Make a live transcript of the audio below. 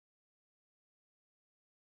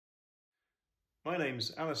My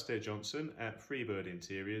name's Alistair Johnson at Freebird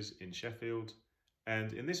Interiors in Sheffield,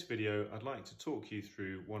 and in this video I'd like to talk you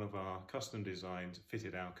through one of our custom designed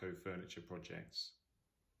fitted alcove furniture projects.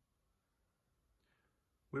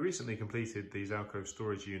 We recently completed these alcove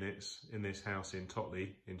storage units in this house in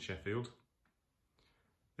Totley in Sheffield.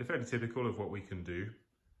 They're fairly typical of what we can do,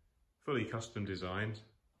 fully custom designed,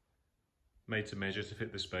 made to measure to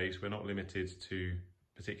fit the space. We're not limited to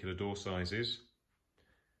particular door sizes.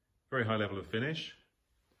 Very high level of finish.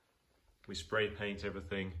 We spray paint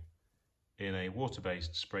everything in a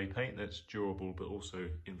water-based spray paint that's durable but also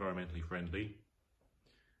environmentally friendly.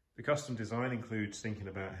 The custom design includes thinking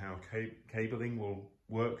about how cabling will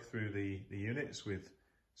work through the units with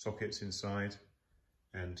sockets inside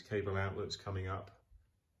and cable outlets coming up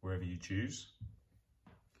wherever you choose.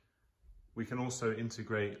 We can also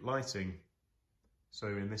integrate lighting. So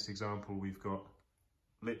in this example, we've got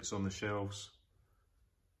lips on the shelves,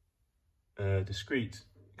 a discrete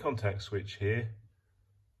contact switch here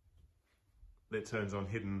that turns on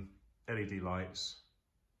hidden LED lights,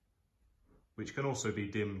 which can also be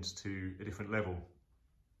dimmed to a different level.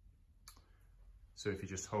 So if you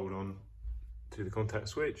just hold on to the contact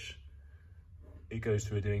switch, it goes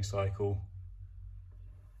through a dimming cycle,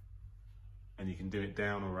 and you can dim it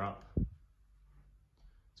down or up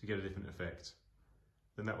to get a different effect.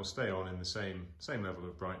 Then that will stay on in the same level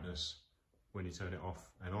of brightness when you turn it off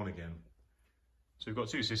and on again. So we've got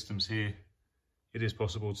two systems here. It is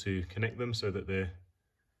possible to connect them so that they're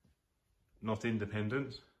not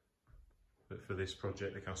independent, but for this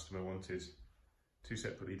project the customer wanted two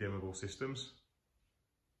separately dimmable systems.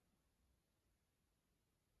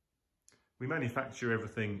 We manufacture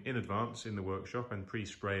everything in advance in the workshop and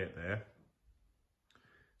pre-spray it there.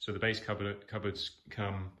 So the base cupboards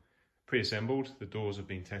come pre-assembled, the doors have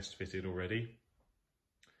been test fitted already.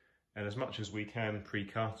 And as much as we can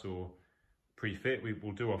pre-cut or pre-fit, we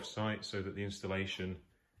will do off-site so that the installation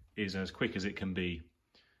is as quick as it can be.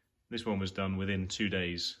 This one was done within 2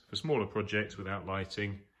 days. For smaller projects without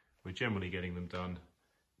lighting, we're generally getting them done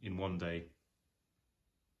in 1 day.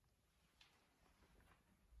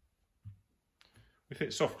 We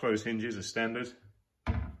fit soft close hinges as standard.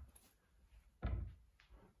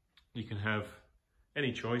 You can have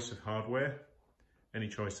any choice of hardware, any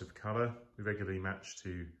choice of colour. We regularly match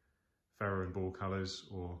to Farrow and Ball colours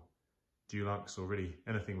or Dulux, or really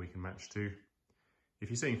anything we can match to. If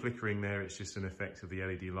you're seeing flickering there, it's just an effect of the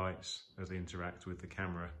LED lights as they interact with the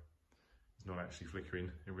camera. It's not actually flickering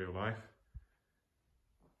in real life.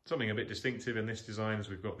 Something a bit distinctive in this design is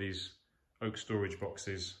we've got these oak storage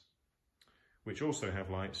boxes which also have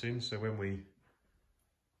lights in, so when we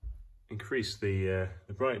increase the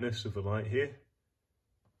brightness of the light here,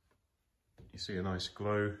 you see a nice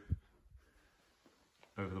glow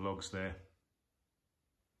over the logs there.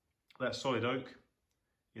 That's solid oak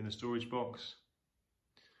in the storage box,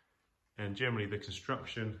 and generally the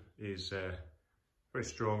construction is very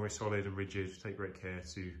strong, very solid and rigid. Take great care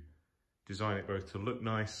to design it both to look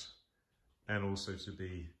nice and also to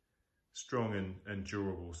be strong and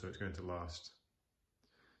durable, so it's going to last.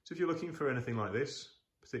 So if you're looking for anything like this,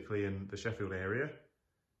 particularly in the Sheffield area,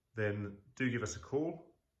 then do give us a call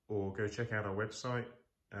or go check out our website,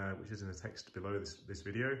 which is in the text below this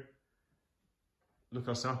video. Look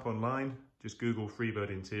us up online, just Google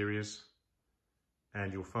Freebird Interiors,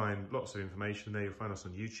 and you'll find lots of information there. You'll find us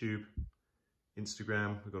on YouTube,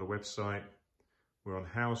 Instagram, we've got a website, we're on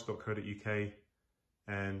house.co.uk,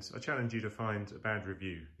 and I challenge you to find a bad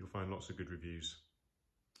review. You'll find lots of good reviews.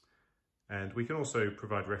 And we can also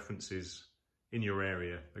provide references in your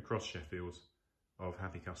area across Sheffield of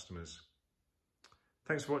happy customers.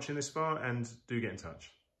 Thanks for watching this far, and do get in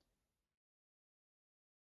touch.